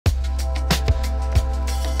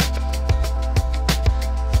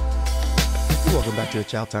Welcome back to the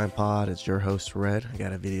Chow Time Pod. It's your host Red. I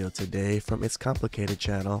got a video today from It's Complicated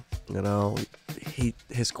channel. You know,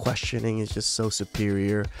 his questioning is just so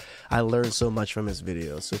superior. I learned so much from his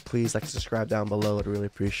videos. So please like and subscribe down below. I'd really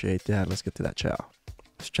appreciate that. Let's get to that chow.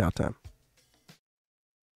 It's chow time.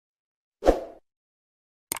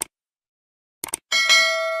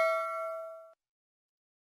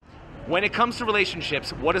 When it comes to relationships,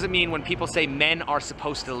 what does it mean when people say men are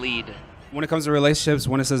supposed to lead? When it comes to relationships,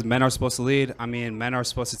 when it says men are supposed to lead, I mean, men are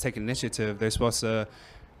supposed to take initiative. They're supposed to,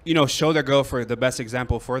 show their girl for the best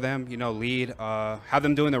example for them, lead, have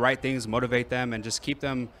them doing the right things, motivate them, and just keep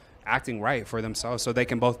them acting right for themselves so they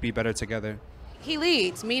can both be better together. He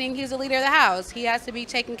leads, meaning he's the leader of the house. He has to be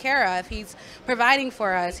taken care of. He's providing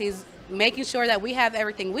for us. He's making sure that we have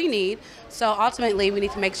everything we need. So ultimately, we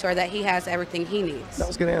need to make sure that he has everything he needs. That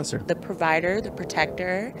was a good answer. The provider, the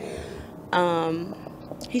protector.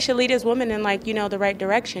 He should lead his woman in, the right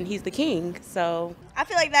direction. He's the king, so. I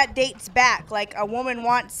feel like that dates back. Like, a woman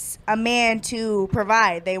wants a man to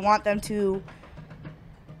provide. They want them to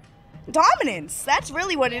dominance. That's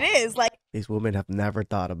really what it is. Like, these women have never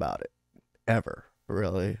thought about it, ever,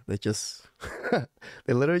 really. They just,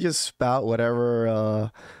 they literally just spout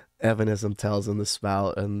whatever Evanism tells them to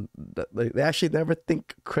spout, and they actually never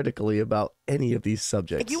think critically about any of these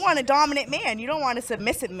subjects. Like, you want a dominant man. You don't want a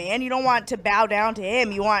submissive man. You don't want to bow down to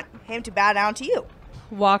him. You want him to bow down to you.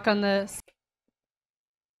 Walk on the...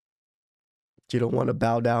 You don't want to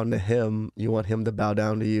bow down to him. You want him to bow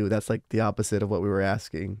down to you. That's like the opposite of what we were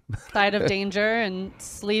asking. Side of danger and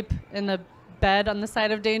sleep in the bed on the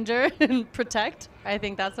side of danger and protect. I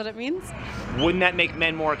think that's what it means. Wouldn't that make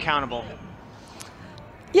men more accountable?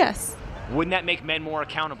 Yes. Wouldn't that make men more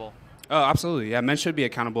accountable? Oh, absolutely. Yeah, men should be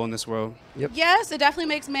accountable in this world. Yep. Yes, it definitely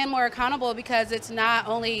makes men more accountable because they're not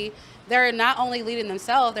only leading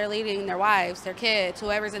themselves, they're leading their wives, their kids,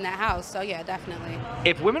 whoever's in that house. So yeah, definitely.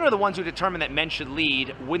 If women are the ones who determine that men should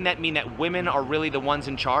lead, wouldn't that mean that women are really the ones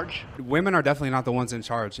in charge? Women are definitely not the ones in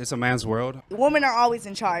charge. It's a man's world. Women are always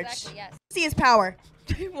in charge. Exactly, yes. See his power.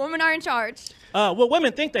 Women are in charge. Well,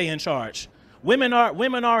 women think they in charge. Women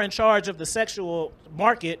are in charge of the sexual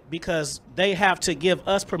market because they have to give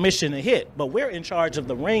us permission to hit, but we're in charge of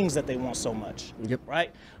the rings that they want so much. Yep.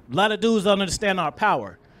 Right? A lot of dudes don't understand our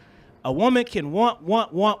power. A woman can want,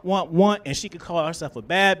 and she can call herself a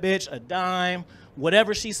bad bitch, a dime,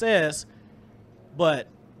 whatever she says. But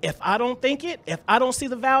if I don't think it, if I don't see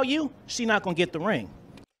the value, she's not gonna get the ring.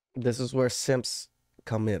 This is where simps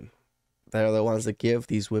come in. They're the ones that give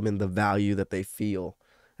these women the value that they feel.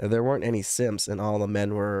 If there weren't any simps and all the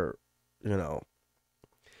men were,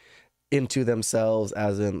 into themselves,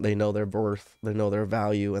 as in they know their worth, they know their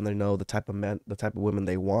value, and they know the type of men, the type of women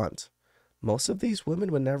they want, most of these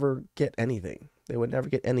women would never get anything. They would never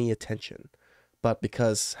get any attention. But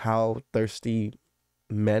because how thirsty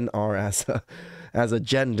men are as a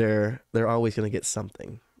gender, they're always going to get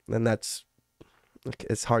something. And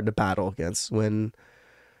it's hard to battle against when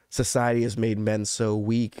society has made men so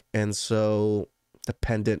weak and so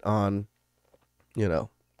dependent on,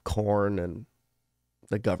 corn and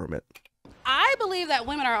the government. I believe that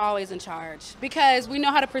women are always in charge because we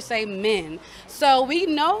know how to persuade men. So we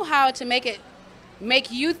know how to make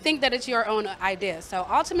you think that it's your own idea. So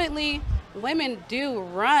ultimately, women do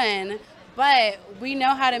run, but we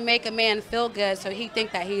know how to make a man feel good so he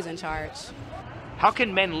think that he's in charge. How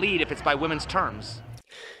can men lead if it's by women's terms?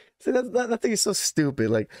 See, that thing is so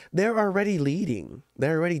stupid. Like, they're already leading.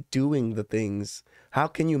 They're already doing the things. How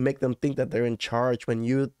can you make them think that they're in charge when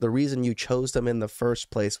the reason you chose them in the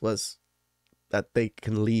first place was that they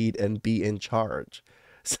can lead and be in charge?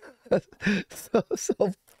 So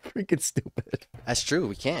freaking stupid. That's true.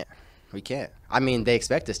 We can't. I mean, they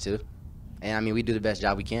expect us to. And I mean, we do the best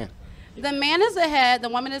job we can. The man is the head, the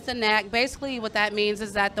woman is the neck. Basically what that means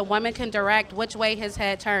is that the woman can direct which way his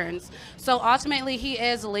head turns. So ultimately he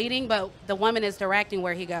is leading, but the woman is directing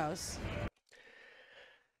where he goes.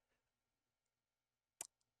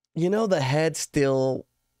 The head still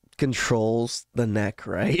controls the neck,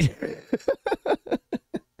 right?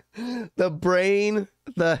 The brain,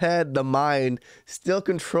 the head, the mind still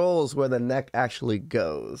controls where the neck actually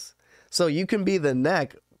goes. So you can be the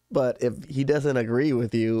neck, but if he doesn't agree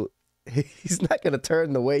with you, he's not going to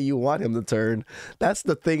turn the way you want him to turn. That's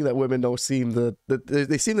the thing that women don't seem to,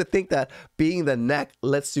 they seem to think that being the neck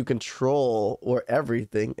lets you control or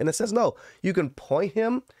everything. And it says, no, you can point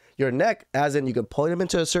him, your neck, as in you can point him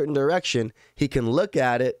into a certain direction. He can look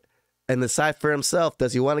at it and decide for himself.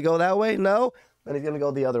 Does he want to go that way? No. Then he's going to go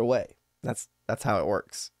the other way. That's how it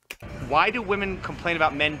works. Why do women complain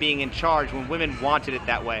about men being in charge when women wanted it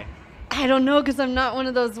that way? I don't know because I'm not one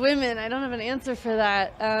of those women. I don't have an answer for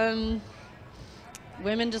that.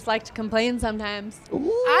 women just like to complain sometimes. I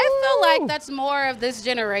feel like that's more of this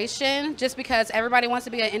generation, just because everybody wants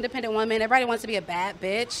to be an independent woman, everybody wants to be a bad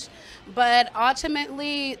bitch, but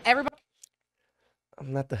ultimately everybody.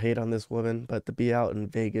 I'm not to hate on this woman, but to be out in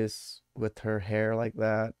Vegas with her hair like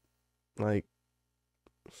that, like,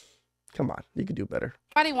 come on, you could do better.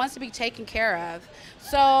 Everybody wants to be taken care of.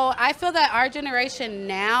 So I feel that our generation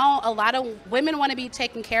now, a lot of women want to be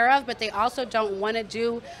taken care of, but they also don't want to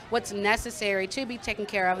do what's necessary to be taken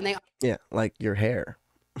care of. And they Yeah, like your hair.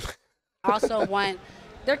 also want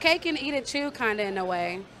their cake and eat it too, kind of in a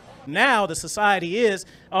way. Now the society is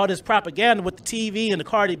all this propaganda with the TV and the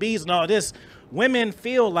Cardi B's and all this. Women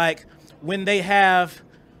feel like when they have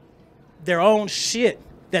their own shit,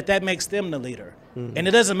 that makes them the leader. And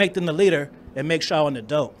it doesn't make them the leader. It makes y'all in the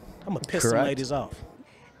dope. I'm going to piss some ladies off.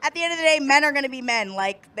 At the end of the day, men are going to be men.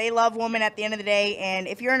 Like, they love women at the end of the day. And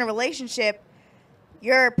if you're in a relationship,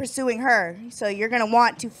 you're pursuing her. So you're going to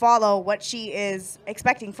want to follow what she is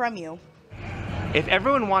expecting from you. If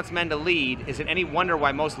everyone wants men to lead, is it any wonder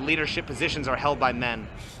why most leadership positions are held by men?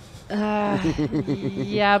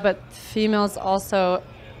 Yeah, but females also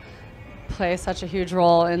play such a huge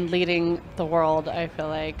role in leading the world, I feel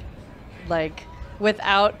like. Like,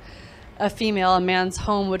 without a female, a man's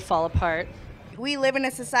home would fall apart. We live in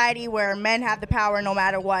a society where men have the power no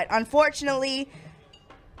matter what. Unfortunately,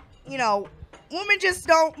 you know, women just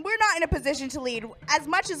don't, we're not in a position to lead. As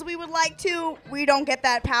much as we would like to, we don't get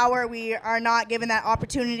that power. We are not given that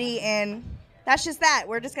opportunity, and that's just that.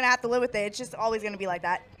 We're just going to have to live with it. It's just always going to be like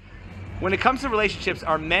that. When it comes to relationships,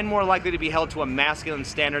 are men more likely to be held to a masculine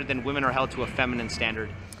standard than women are held to a feminine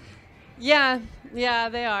standard? Yeah,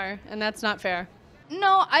 they are, and that's not fair.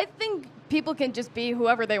 No, I think people can just be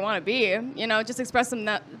whoever they want to be, you know, just express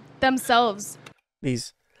themselves.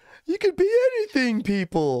 These, you can be anything,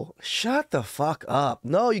 people. Shut the fuck up.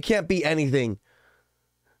 No, you can't be anything.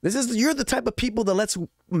 You're the type of people that lets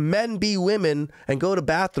men be women and go to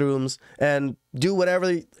bathrooms and do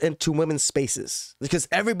whatever into women's spaces, because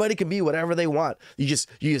everybody can be whatever they want. You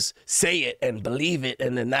just say it and believe it,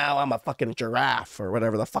 and then now I'm a fucking giraffe or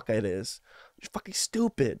whatever the fuck it is. You're fucking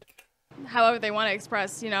stupid. However they want to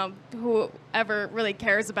express, you know, whoever really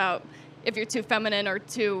cares about if you're too feminine or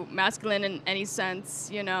too masculine in any sense,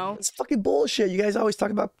 you know. It's fucking bullshit. You guys always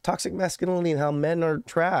talk about toxic masculinity and how men are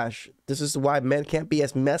trash. This is why men can't be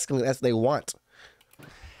as masculine as they want.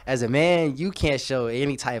 As a man, you can't show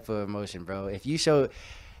any type of emotion, bro. If you show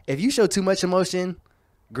too much emotion,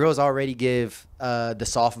 girls already give the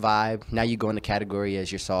soft vibe. Now you go in the category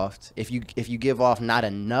as you're soft. If you give off not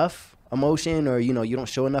enough emotion, or you don't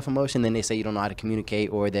show enough emotion, then they say you don't know how to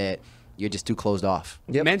communicate, or that you're just too closed off.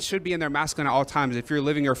 Yep. Men should be in their masculine at all times. If you're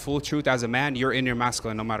living your full truth as a man, you're in your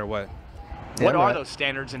masculine no matter what. What are those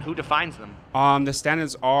standards and who defines them? The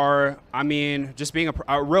standards are, I mean, just being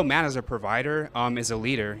a real man as a provider, is a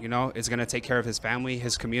leader, you know, is going to take care of his family,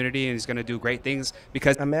 his community, and he's going to do great things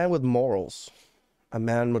because a man with morals, a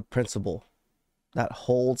man with principle that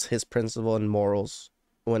holds his principle and morals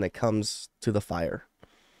when it comes to the fire.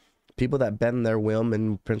 People that bend their whim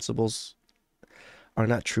and principles are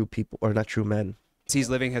not true people, or not true men. He's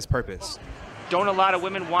living his purpose. Don't a lot of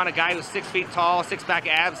women want a guy who's 6 feet tall, six-pack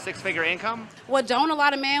abs, six-figure income? Well, don't a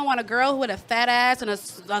lot of men want a girl with a fat ass and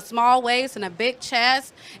a small waist and a big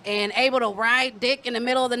chest and able to ride dick in the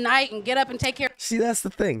middle of the night and get up and take care? See, that's the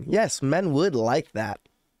thing. Yes, men would like that,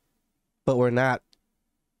 but we're not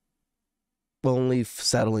only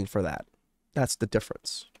settling for that. That's the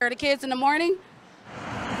difference. For the kids in the morning?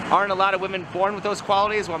 Aren't a lot of women born with those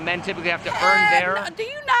qualities while men typically have to earn their? No, do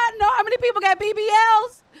you not know how many people got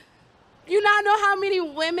BBLs? You not know how many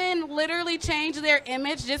women literally change their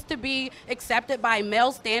image just to be accepted by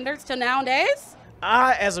male standards till nowadays?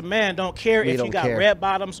 I, as a man, don't care if you got red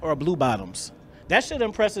bottoms or blue bottoms. That shit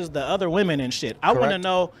impresses the other women and shit. I want to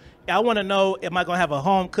know, am I going to have a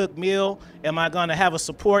home-cooked meal? Am I going to have a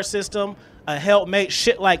support system, a helpmate,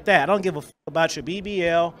 shit like that? I don't give a fuck about your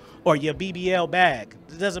BBL or your BBL bag.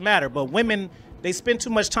 It doesn't matter. But women, they spend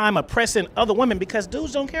too much time oppressing other women because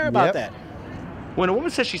dudes don't care about that. When a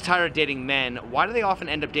woman says she's tired of dating men, why do they often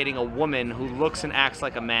end up dating a woman who looks and acts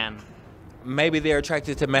like a man? Maybe they're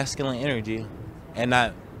attracted to masculine energy and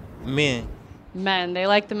not men. Men, they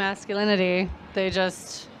like the masculinity. They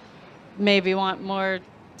just maybe want more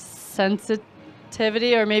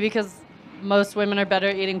sensitivity, or maybe because most women are better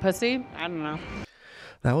at eating pussy. I don't know.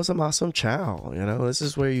 That was some awesome chow. You know, this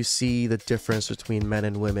is where you see the difference between men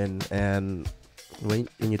and women, and when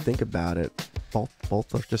you think about it,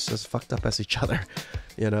 both are just as fucked up as each other.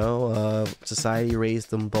 You know, society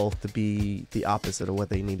raised them both to be the opposite of what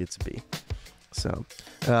they needed to be. So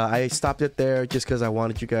I stopped it there just because I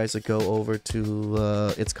wanted you guys to go over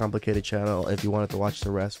to It's Complicated channel. If you wanted to watch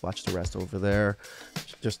the rest over there,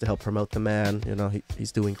 just to help promote the man. You know,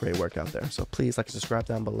 he's doing great work out there. So please like and subscribe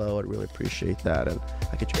down below. I'd really appreciate that. And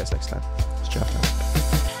I'll get you guys next time. It's Chow Time.